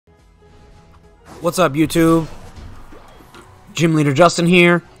What's up, YouTube? Gym Leader Justin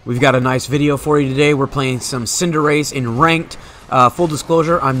here. We've got a nice video for you today. We're playing some Cinderace in Ranked. Full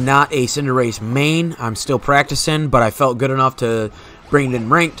disclosure, I'm not a Cinderace main. I'm still practicing, but I felt good enough to bring it in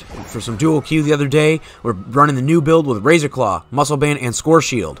Ranked for some dual Q the other day. We're running the new build with Razor Claw, Muscle Band, and Score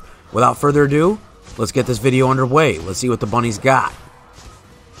Shield. Without further ado, let's get this video underway. Let's see what the bunny's got.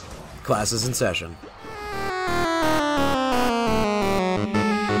 Class is in session.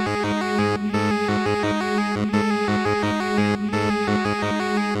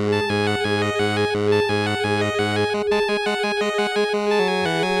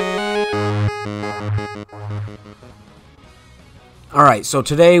 Alright, so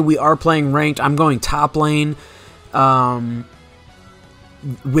today we are playing Ranked. I'm going top lane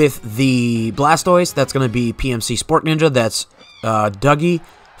with the Blastoise. That's going to be PMC Sport Ninja. That's Dougy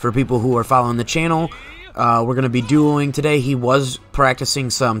for people who are following the channel. We're going to be dueling today. He was practicing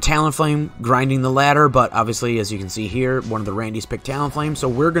some Talonflame, grinding the ladder, but obviously, as you can see here, one of the Randys picked Talonflame, so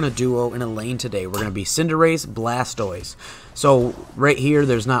we're going to duo in a lane today. We're going to be Cinderace, Blastoise. So right here,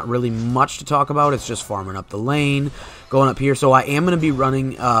 there's not really much to talk about. It's just farming up the lane, going up here. So I am going to be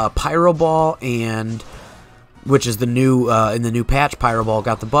running Pyro Ball, and which is the new in the new patch. Pyro Ball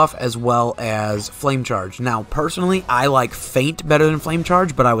got the buff, as well as Flame Charge. Now, personally, I like Feint better than Flame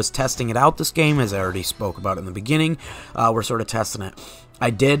Charge, but I was testing it out this game, as I already spoke about in the beginning. We're sort of testing it. I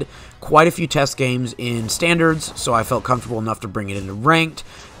did quite a few test games in Standards, so I felt comfortable enough to bring it into Ranked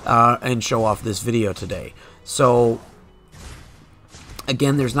and show off this video today. So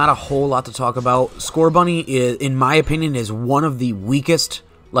again, there's not a whole lot to talk about. Score Bunny, in my opinion, is one of the weakest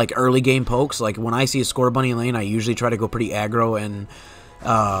early game pokes. Like when I see a Score Bunny lane, I usually try to go pretty aggro, and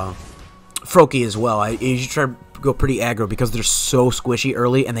Froakie as well. I usually try to go pretty aggro because they're so squishy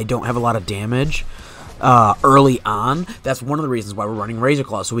early and they don't have a lot of damage early on. That's one of the reasons why we're running Razor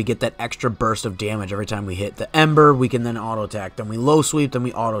Claw, so we get that extra burst of damage every time we hit the Ember. We can then auto attack, then we low sweep, then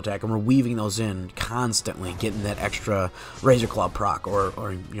we auto attack, and we're weaving those in constantly, getting that extra Razor Claw proc,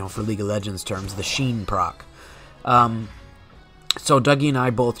 or you know, for League of Legends terms, the Sheen proc. So Dougy and I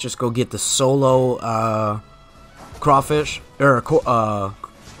both just go get the solo crawfish, or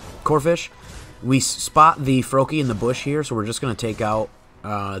corefish. We spot the Froakie in the bush here, so we're just going to take out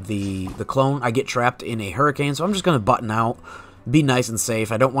the clone. I get trapped in a hurricane, so I'm just going to button out, be nice and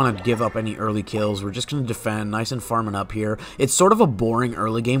safe. I don't want to give up any early kills. We're just going to defend, nice and farming up here. It's sort of a boring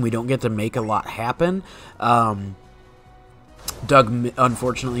early game. We don't get to make a lot happen. Doug,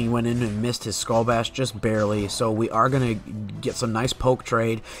 unfortunately, went in and missed his Skull Bash just barely, so we are going to get some nice poke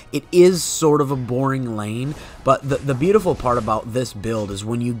trade. It is sort of a boring lane, but the beautiful part about this build is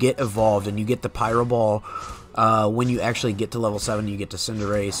when you get evolved and you get the Pyro Ball, when you actually get to level 7, you get to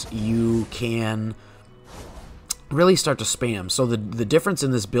Cinderace, you can really start to spam. So the difference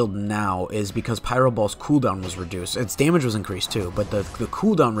in this build now is because Pyro Ball's cooldown was reduced. Its damage was increased too, but the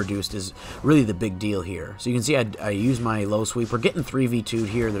cooldown reduced is really the big deal here. So you can see I use my low sweep. We're getting 3v2'd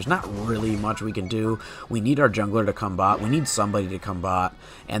here. There's not really much we can do. We need our jungler to come bot. We need somebody to come bot,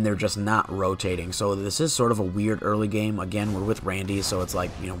 and they're just not rotating. So this is sort of a weird early game. Again, we're with Randy, so it's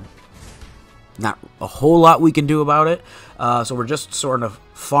like, you know, not a whole lot we can do about it. So we're just sort of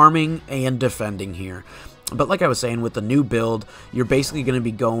farming and defending here. But like I was saying, with the new build, you're basically going to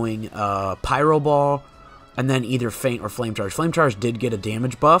be going Pyro Ball, and then either Feint or Flame Charge. Flame Charge did get a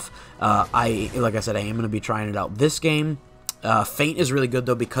damage buff. Like I said, I am going to be trying it out this game. Feint is really good,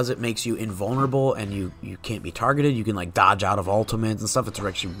 though, because it makes you invulnerable, and you can't be targeted. You can, like, dodge out of ultimates and stuff. It's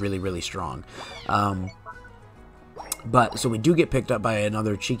actually really, really strong. But, so we do get picked up by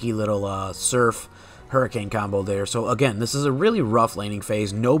another cheeky little Surf Hurricane combo there. So again, this is a really rough laning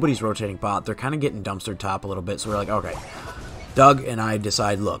phase. Nobody's rotating bot. They're kind of getting dumpster top a little bit. So we're like, okay. Doug and I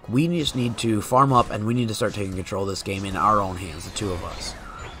decide, look, we just need to farm up, and we need to start taking control of this game in our own hands, the two of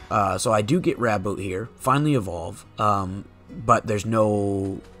us. So I do get Raboot here, finally evolve, but there's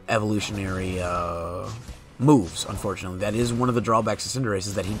no evolutionary moves, unfortunately. That is one of the drawbacks of Cinderace,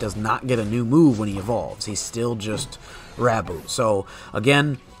 is that he does not get a new move when he evolves. He's still just Raboot. So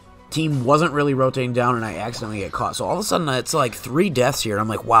again, team wasn't really rotating down, and I accidentally get caught. So all of a sudden, it's like 3 deaths here. I'm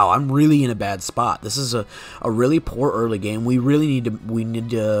like, wow, I'm really in a bad spot. This is a really poor early game. We really need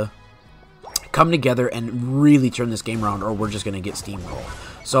to come together and really turn this game around, or we're just going to get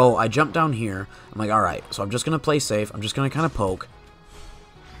steamrolled. So I jump down here. I'm like, all right, so I'm just going to play safe. I'm just going to kind of poke.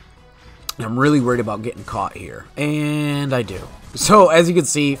 I'm really worried about getting caught here. And I do. So, as you can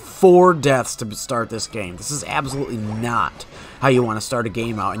see, 4 deaths to start this game. This is absolutely not how you want to start a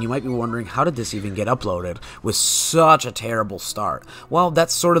game out. And you might be wondering, how did this even get uploaded with such a terrible start? Well,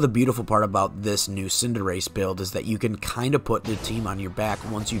 that's sort of the beautiful part about this new Cinderace build, is that you can kind of put the team on your back.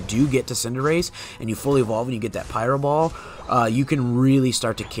 Once you do get to Cinderace and you fully evolve and you get that Pyro Ball, you can really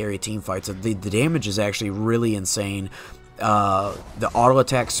start to carry team fights. The damage is actually really insane. The auto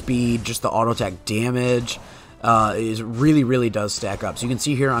attack speed, just the auto attack damage is really does stack up. So you can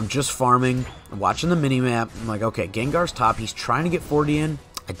see here I'm just farming, I'm watching the mini map. I'm like, okay, Gengar's top, he's trying to get 40 in.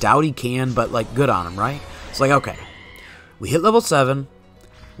 I doubt he can, but like, good on him, right? It's like, okay, we hit level 7,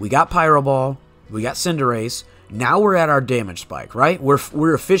 we got Pyro Ball, we got Cinderace. Now we're at our damage spike, right?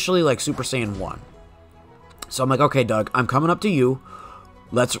 We're officially like Super Saiyan 1. So I'm like, okay, Doug, I'm coming up to you.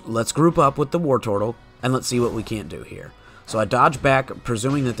 Let's group up with the Wartortle and let's see what we can't do here. So I dodged back,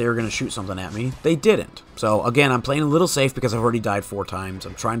 presuming that they were going to shoot something at me. They didn't. So again, I'm playing a little safe because I've already died 4 times.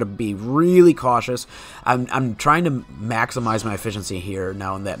 I'm trying to be really cautious. I'm trying to maximize my efficiency here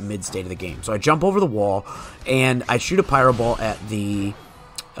now in that mid state of the game. So I jump over the wall and I shoot a Pyro Ball at the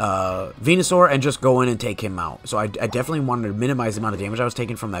Venusaur and just go in and take him out. So I definitely wanted to minimize the amount of damage I was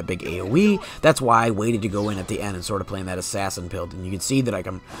taking from that big AoE. That's why I waited to go in at the end and sort of playing that assassin build. And you can see that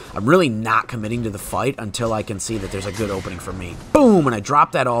I'm really not committing to the fight until I can see that there's a good opening for me. Boom! And I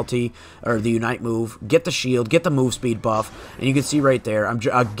drop that ulti, or the Unite move, get the shield, get the move speed buff, and you can see right there, I'm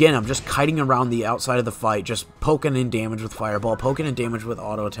just kiting around the outside of the fight, just poking in damage with Fireball, poking in damage with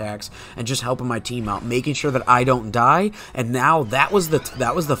auto attacks, and just helping my team out, making sure that I don't die. And now that was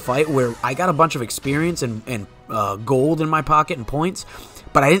the fight where I got a bunch of experience and gold in my pocket and points,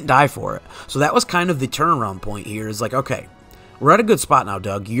 but I didn't die for it. So that was kind of the turnaround point here. Is like, okay, we're at a good spot now,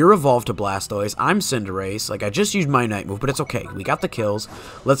 Doug. You're evolved to Blastoise. I'm Cinderace. Like, I just used my Night move, but it's okay. We got the kills.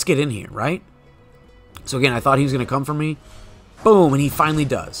 Let's get in here, right? So again, I thought he was going to come for me. Boom, and he finally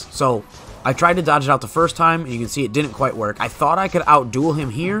does. So I tried to dodge it out the first time, and you can see it didn't quite work. I thought I could outduel him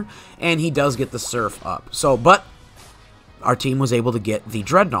here, and he does get the Surf up. So, but our team was able to get the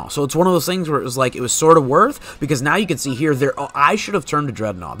Dreadnought. So it's one of those things where it was like, it was sort of worth, because now you can see here, I should have turned to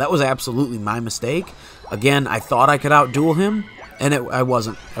Dreadnought. That was absolutely my mistake. Again, I thought I could outduel him, and I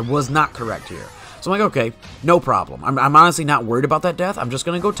wasn't. I was not correct here. So I'm like, okay, no problem. I'm honestly not worried about that death. I'm just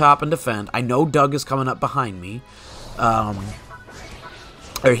going to go top and defend. I know Doug is coming up behind me. Doug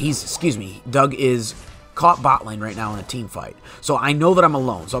is caught bot lane right now in a team fight. So I know that I'm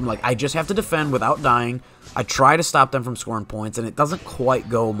alone. So I'm like, I just have to defend without dying. I try to stop them from scoring points, and it doesn't quite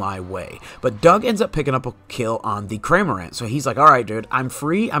go my way. But Doug ends up picking up a kill on the Cramorant. So he's like, all right, dude, I'm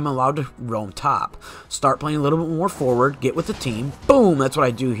free. I'm allowed to roam top. Start playing a little bit more forward. Get with the team. Boom! That's what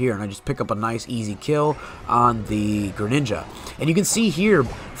I do here, and I just pick up a nice, easy kill on the Greninja. And you can see here,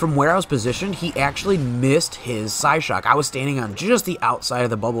 from where I was positioned, he actually missed his Psyshock. I was standing on just the outside of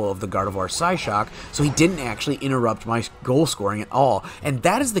the bubble of the Gardevoir Psyshock, so he didn't actually interrupt my goal scoring at all. And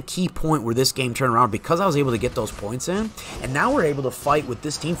that is the key point where this game turned around, because I was able to get those points in, and now we're able to fight with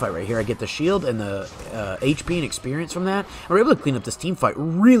this team fight right here. I get the shield and the HP and experience from that, and we're able to clean up this team fight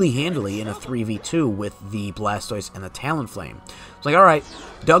really handily in a 3v2 with the Blastoise and the Talonflame. It's like, alright,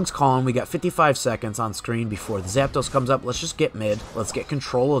 Doug's calling. We got 55 seconds on screen before the Zapdos comes up. Let's just get mid. Let's get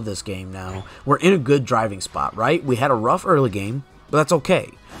control of this game now. We're in a good driving spot, right? We had a rough early game, but that's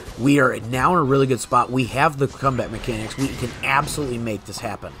okay. We are now in a really good spot. We have the comeback mechanics. We can absolutely make this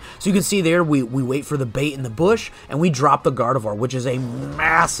happen. So you can see there, we wait for the bait in the bush, and we drop the Gardevoir, which is a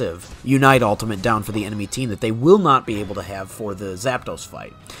massive Unite ultimate down for the enemy team that they will not be able to have for the Zapdos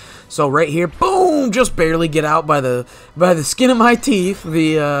fight. So right here, boom, just barely get out by the skin of my teeth.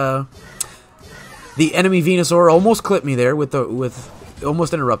 The enemy Venusaur almost clipped me there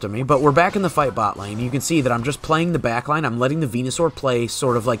almost interrupted me, but we're back in the fight bot lane. You can see that I'm just playing the back line. I'm letting the Venusaur play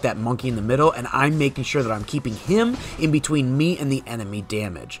sort of like that monkey in the middle, and I'm making sure that I'm keeping him in between me and the enemy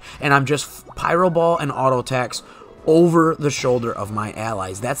damage. And I'm just Pyro Ball and auto attacks over the shoulder of my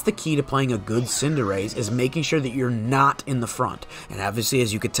allies. That's the key to playing a good Cinderace, is making sure that you're not in the front. And obviously,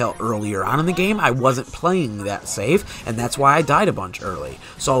 as you could tell earlier on in the game, I wasn't playing that safe, and that's why I died a bunch early.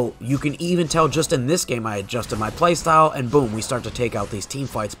 So you can even tell just in this game, I adjusted my playstyle, and boom, we start to take out these team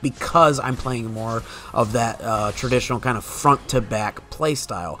fights because I'm playing more of that traditional kind of front-to-back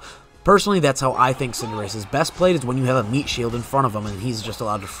playstyle. Personally, that's how I think Cinderace is best played, is when you have a meat shield in front of him, and he's just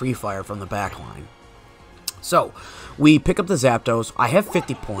allowed to free fire from the back line. So, we pick up the Zapdos. I have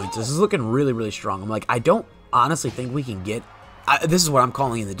 50 points. This is looking really, really strong. I'm like, I don't honestly think we can get this is what I'm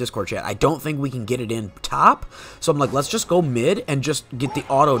calling in the Discord chat. I don't think we can get it in top, so I'm like, let's just go mid and just get the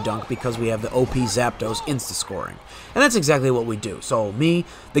auto dunk because we have the OP Zapdos insta-scoring. And that's exactly what we do. So me,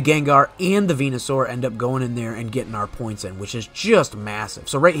 the Gengar, and the Venusaur end up going in there and getting our points in, which is just massive.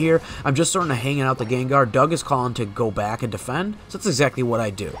 So right here, I'm just starting to hang out the Gengar. Doug is calling to go back and defend, so that's exactly what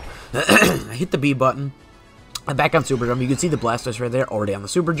I do. I hit the B button. I'm back on Super Jump. You can see the Blastoise right there, already on the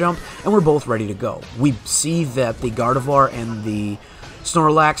Super Jump, and we're both ready to go. We see that the Gardevoir and the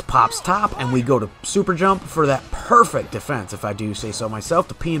Snorlax pops top, and we go to Super Jump for that perfect defense, if I do say so myself.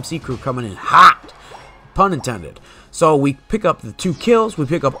 The PMC crew coming in hot, pun intended. So we pick up the 2 kills, we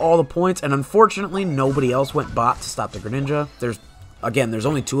pick up all the points, and unfortunately, nobody else went bot to stop the Greninja. Again, there's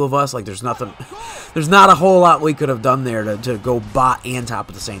only 2 of us. Like, there's not a whole lot we could have done there to go bot and top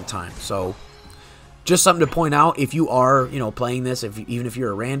at the same time. So just something to point out, if you are, playing this, even if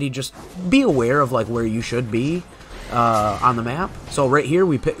you're a Randy, just be aware of, like, where you should be on the map. So right here,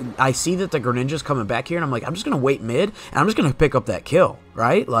 I see that the Greninja's coming back here, and I'm like, I'm just going to wait mid, and I'm just going to pick up that kill,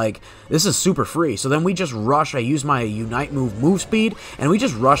 right? Like, this is super free. So then we just rush. I use my Unite move speed, and we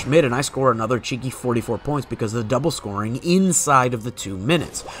just rush mid, and I score another cheeky 44 points because of the double scoring inside of the 2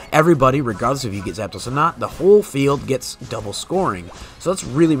 minutes. Everybody, regardless if you get Zapdos or not, the whole field gets double scoring. So that's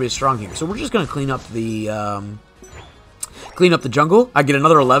really, really strong here. So we're just going to clean up the jungle. I get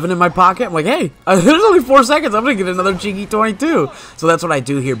another 11 in my pocket. I'm like, hey, there's only 4 seconds. I'm going to get another cheeky 22. So that's what I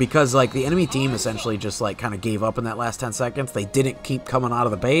do here because, like, the enemy team essentially just, like, kind of gave up in that last 10 seconds. They didn't keep coming out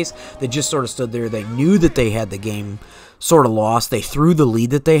of the base. They just sort of stood there. They knew that they had the game sort of lost. They threw the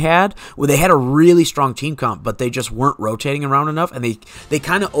lead that they had. Well, they had a really strong team comp, but they just weren't rotating around enough, and they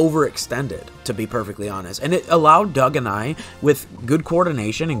kind of overextended, to be perfectly honest. And it allowed Doug and I, with good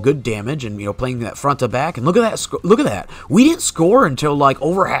coordination and good damage, and playing that front to back. And look at that! Look at that! We didn't score until like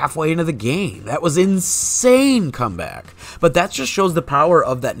over halfway into the game. That was insane comeback. But that just shows the power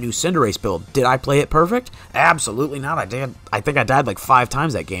of that new Cinderace build. Did I play it perfect? Absolutely not. I did. I think I died like 5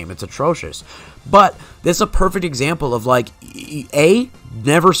 times that game. It's atrocious. But this is a perfect example of, like, A,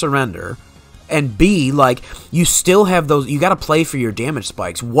 never surrender, and B, like, you still have those, you got to play for your damage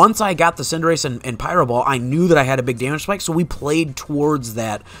spikes. Once I got the Cinderace and Pyro Ball, I knew that I had a big damage spike, so we played towards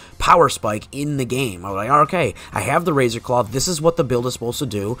that power spike in the game. I was like, okay, I have the Razor Claw, this is what the build is supposed to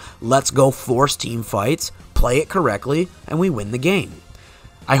do, let's go force team fights, play it correctly, and we win the game.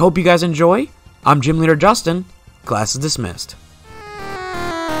 I hope you guys enjoy. I'm Gym Leader Justin. Class is dismissed.